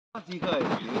Sicherheit,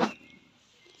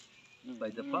 gell? Bei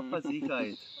der Papa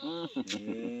Sicherheit.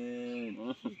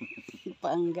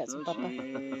 Bangga sa papa.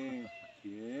 Okay.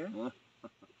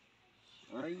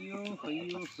 Ayo,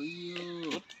 ayo,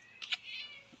 ayo.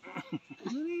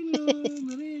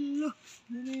 Mirello.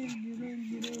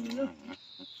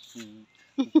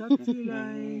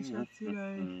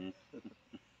 Schatzelein.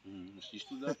 Was siehst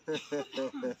du da?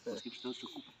 Was gibt's da zu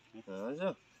gucken?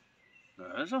 Also.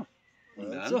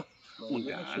 Und dann?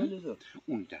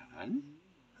 Und dann?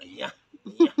 Ja.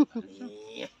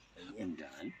 Und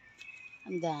dann?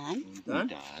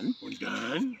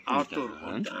 Arthur.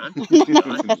 Und dann?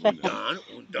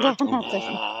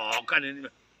 Oh, kann ich nicht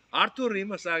mehr. Arthur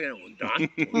immer sagen. Und dann?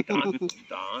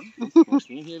 Was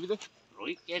nehmen wir hier wieder?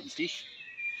 Ruhig jetzt, dich.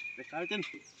 Festhalten.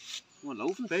 Mal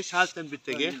laufen. Festhalten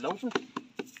bitte, gell? Laufen.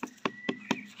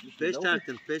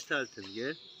 Festhalten,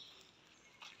 gell?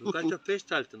 Du kannst ja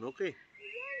festhalten, okay?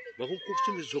 Warum guckst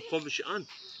du mich so komisch an?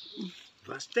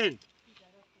 Was denn?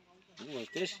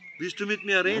 Willst du mit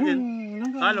mir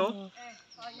reden? Hallo?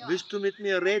 Willst du mit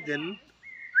mir reden?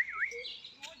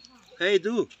 Hey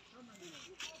du!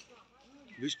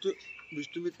 Willst du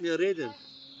mit mir reden?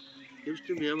 Gibst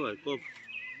du mir mal, komm.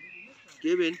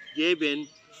 Geben.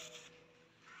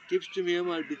 Gibst du mir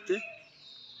mal bitte?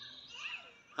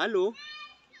 Hallo?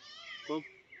 Komm.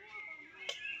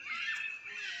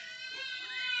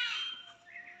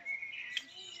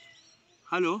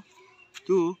 Hallo?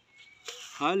 Du?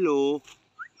 Hallo?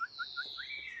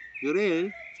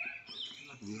 Mirel?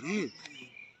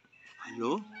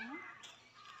 Hallo?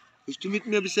 Willst du mit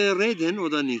mir ein bisschen reden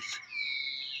oder nicht?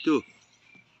 Du?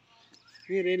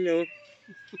 Mirello?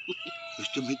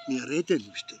 Willst du mit mir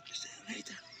reden?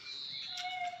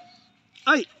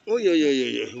 Ei! Ui.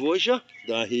 Wo ist er?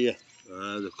 Da, hier.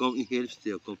 Also komm, ich helfe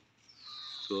dir, komm.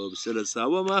 So, ein bisschen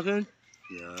sauber machen.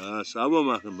 Ja, sauber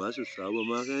machen, weißt du, sauber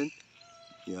machen.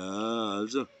 Ja,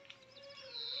 also.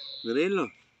 Mirello,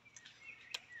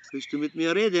 willst du mit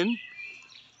mir reden?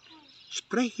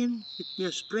 Sprechen, mit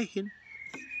mir sprechen.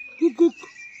 Kuckuck.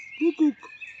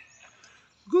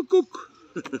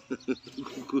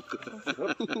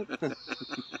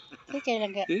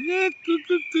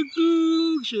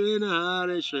 Schöne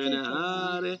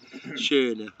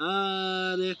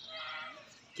Haare.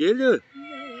 Gell du?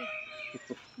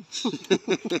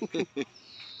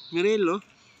 Mirello.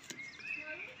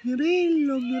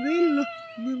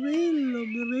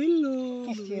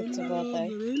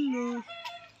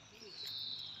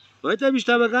 Heute bist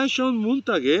du aber ganz schön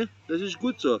munter, gell? Das ist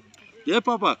gut so. Ja,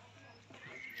 Papa?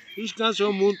 Ist ganz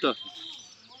schön munter.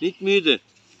 Nicht müde.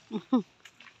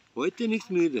 Heute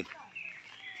nicht müde.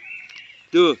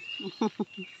 Du.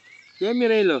 Ja,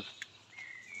 Mirello.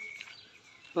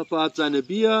 Papa hat seine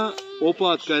Bier,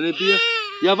 Opa hat keine Bier.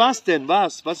 Ja, was denn?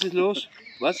 Was? Was ist los?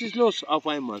 Was ist los auf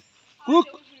einmal?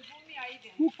 Guck.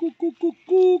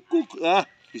 Ah,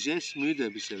 ich bin echt müde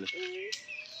ein bisschen.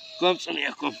 Komm zu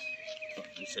mir, komm. Ein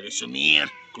bisschen zu mir.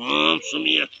 Komm zu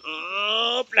mir.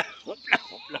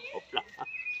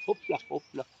 Hoppla.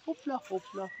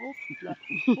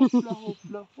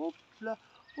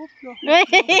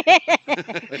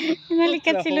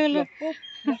 Nalikat si Lolo.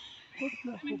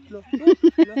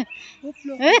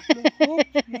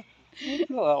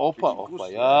 Opa,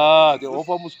 ja, der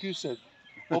Opa muss küssen.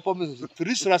 Opa muss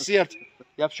frisch rasiert.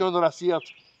 Ich hab schon rasiert.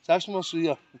 Sag's mal zu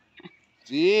ihr.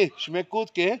 Sie, schmeckt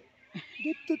gut, gell?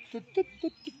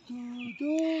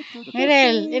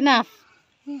 Mirel, enough.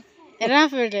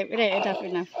 Enough.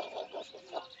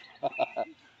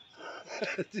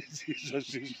 Sie ist so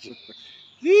süß.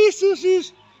 Sie ist so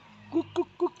süß. Guck.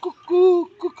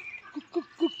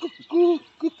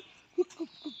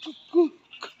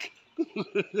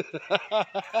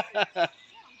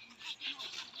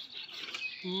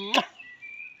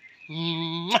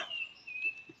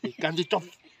 Ich kann dich doch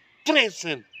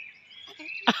fressen.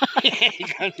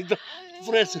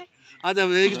 Da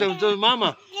will ich doch,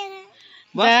 Mama.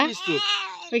 Was bist du?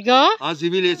 We go? Ah,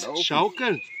 sie will jetzt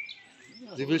schaukeln.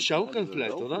 Sie will schaukeln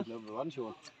vielleicht, oder?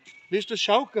 Willst du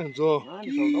schaukeln? So.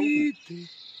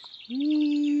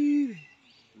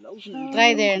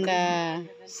 Try there in the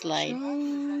slide.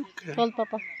 Hold,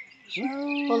 Papa.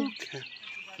 Hold.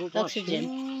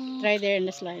 Oxygen. Try there in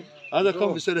the slide. Also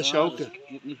komm, wir sollen schaukeln.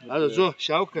 Also so,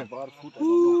 schaukeln.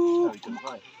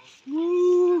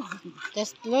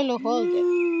 Just Lolo hold it,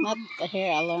 not the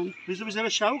hair alone. Willst du ein bisschen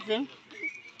schaukeln?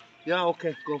 Ja,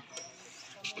 okay, komm.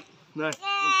 Nein.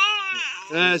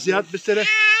 Sie hat ein bisschen...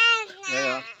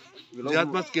 Ja. Sie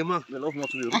hat was gemacht. Wir laufen mal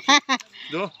zu dir.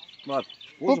 So? Mal.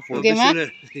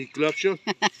 Gemacht? Ich glaube schon.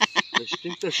 Das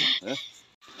stimmt das. Ja?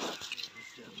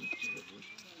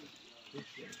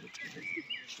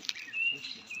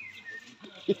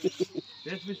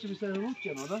 Jetzt bist du ein bisschen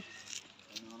rutschen, oder?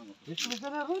 Bist du ein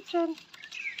bisschen rutschen?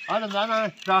 Ah,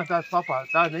 nein, da ist Papa.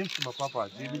 Da nimmst du mal Papa.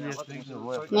 Die will jetzt trinken.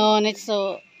 No, not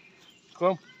so,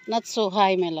 Komm. not so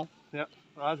high, my love. Ja,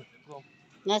 also, komm.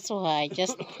 Not so high.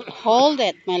 Just hold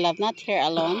it, my love. Not here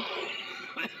alone.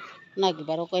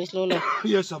 Nagbaro ko rin Lolo.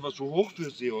 Hier ist aber so hoch für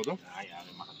sie, oder? Ja,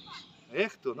 wir machen nichts.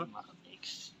 Echt, oder? Wir machen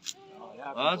nichts.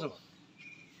 Ja, Also.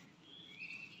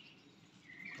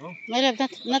 My love,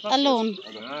 not alone.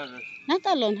 Ja, das Not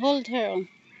alone. Hold her on.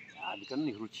 ja, wir können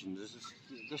nicht rutschen. Das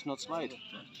ist not slide.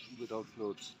 Without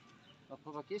floats. Wat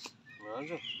Papa kiss?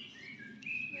 also.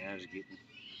 Nee, dat geht nicht.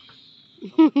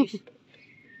 Papa kiss.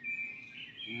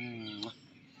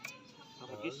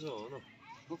 Papa kiss. Also, oder?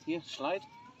 Look here, slide.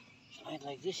 Slide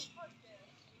like this.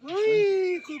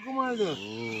 Ui, guck mal da.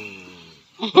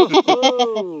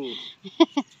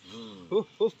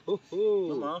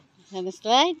 Nochmal. Can I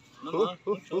slide? Nochmal.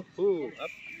 Up.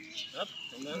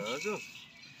 Und dann. Also.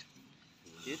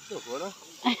 Geht doch, oder?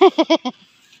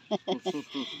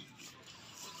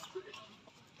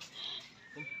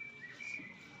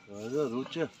 Also,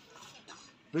 rutsche.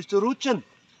 Willst du rutschen?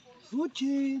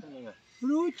 Rutschi.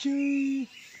 Rutschi.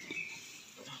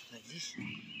 Like this.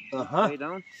 Aha. Lay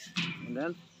down. Und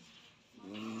dann.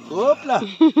 Hoppla. Die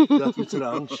hat ein bisschen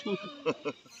Angst.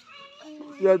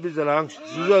 Die hat ein bisschen Angst.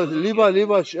 Sie soll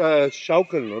lieber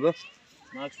schaukeln, oder?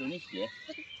 Magst du nicht, ja?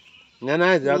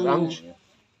 Nein, sie hat Angst.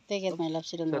 Take it, my love.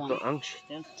 She don't Sie hat doch want. Angst.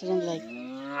 She don't like.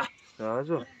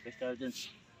 Also, Festhalten.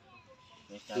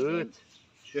 Festhalten. gut.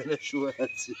 Schöne Schuhe hat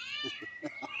sie.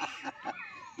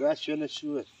 Du hast schöne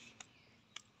Schuhe.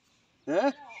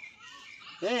 Hä?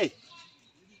 Hey,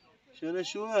 schöne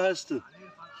Schuhe hast du.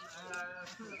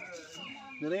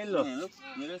 Mirillo. Ja, look.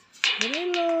 Hier.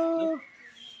 Mirillo.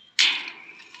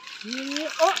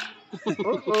 Oh.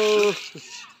 Oh.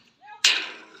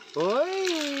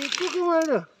 Oi, guck mal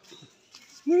da.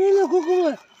 Mirillo, guck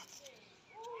mal.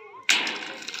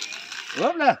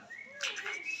 Hoppla.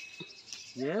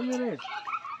 Ja, Mirillo.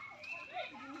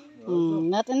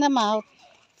 Not in the mouth.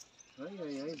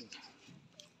 Ai.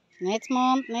 Next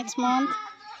month, next month.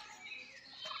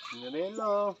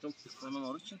 Mirillo. Kom, gaan we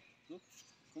maar rutschen. Look.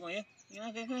 Kom maar hier.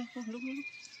 Ja, kijk.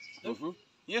 Look.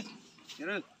 Hier.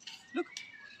 Hier. Look.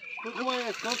 Guck mal,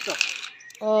 jetzt kommt er.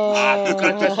 Oh. Du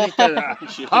kannst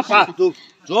das nicht. Papa, du.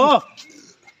 So.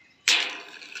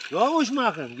 So muss ich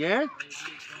machen, gell?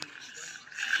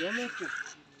 So musst du.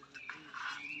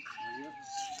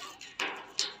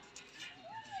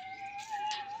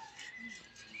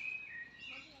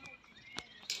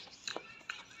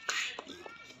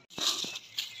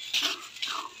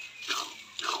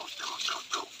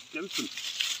 Kämpfen.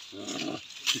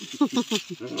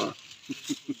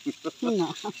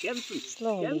 No, Kämpfen.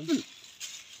 slowly. Kämpfen.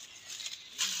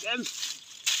 Kämpfen.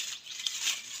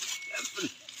 Kämpfen.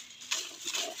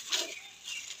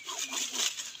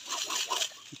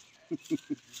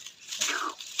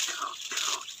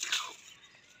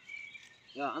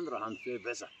 Ja, andere Hand viel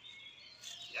besser.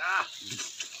 Ja.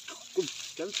 Komm,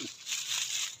 kämpfen.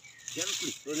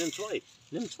 Kämpfen. So, nimm zwei.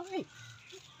 Nimm zwei.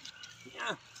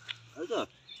 Ja. Alter.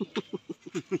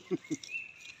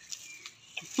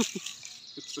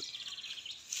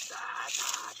 Da.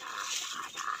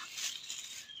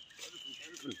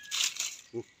 Kämpfen.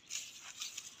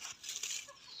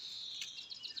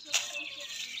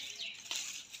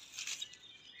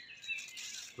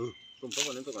 Komm,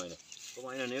 Papa, nimm doch eine. Komm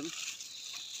mal einer neben.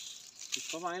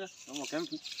 Ist Papa einer? Wollen wir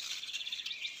kämpfen?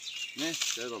 Ne,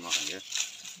 selber machen, gell?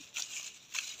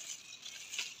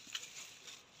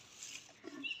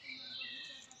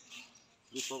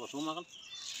 Du, Papa, so machen?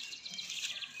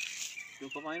 Du,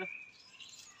 Papa, einer?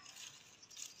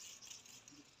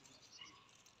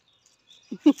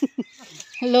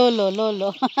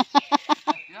 Lolo.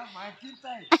 Ja, mein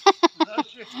Kindheit.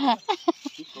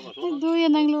 Du, Papa, so machen?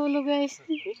 Duyan ng Lolo, guys.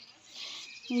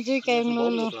 Enjoy kayong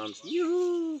Lolo.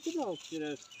 Juhu, genau.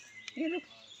 Hier, look.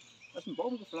 Da ist ein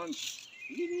Baum gepflanzt.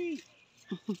 Juhu.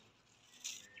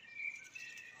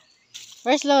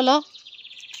 Where's Lolo?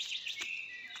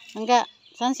 Hangga,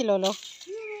 saan si Lolo?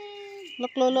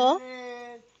 Look, Lolo, oh.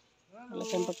 Wala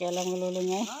siyang pakialam ng Lolo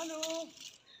niya, eh.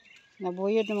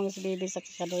 Nabuyod ng mga si baby sa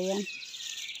kakaduyan.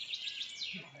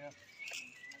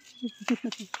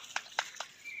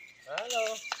 Hallo.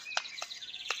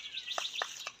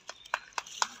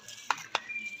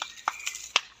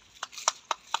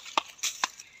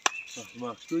 Was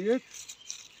machst du jetzt?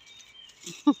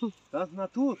 Das ist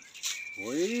Natur.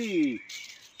 Ui.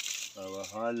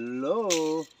 Aber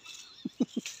hallo.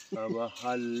 Aber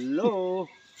hallo.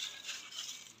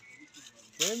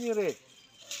 Emire.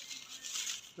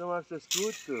 Du machst das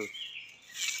gut, du.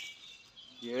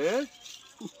 Jetzt?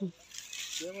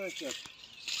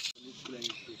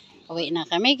 Uwi na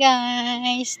kami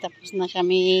guys. Tapos na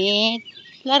kami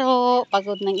laro.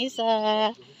 Pagod ng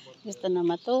isa. Gusto na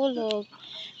matulog.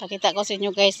 Pakita ko sa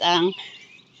inyo guys ang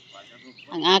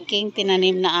aking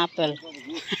tinanim na apple.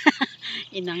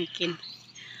 Inangkin.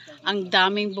 Ang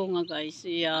daming bunga guys.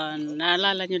 Yan.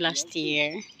 Naalala nyo last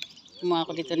year. Kumuha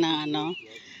ko dito ng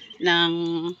ng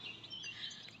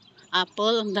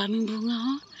apple. Ang daming bunga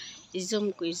oh.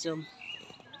 I-zoom ko, i-zoom.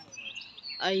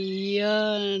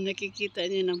 Ayan. Nakikita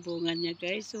niyo ng bunga niya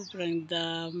guys. Sobrang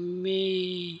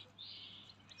dami.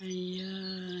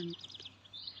 Ayan.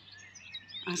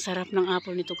 Ang sarap ng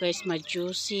apple nito guys.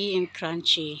 Ma-juicy and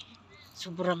crunchy.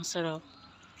 Sobrang sarap.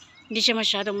 Hindi siya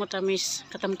masyadong matamis.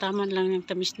 Katamtaman lang yung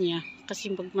tamis niya.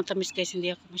 Kasi pag matamis guys, hindi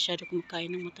ako masyado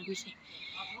kumakain ng matamis eh.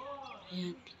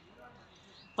 Ayan.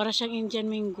 Para siyang Indian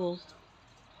mango.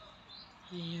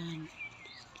 Ayan.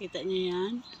 Kita niyo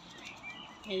yan?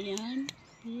 Ayan.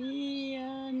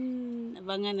 Ayan.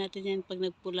 Abangan natin yan pag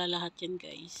nagpula lahat yan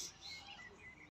guys.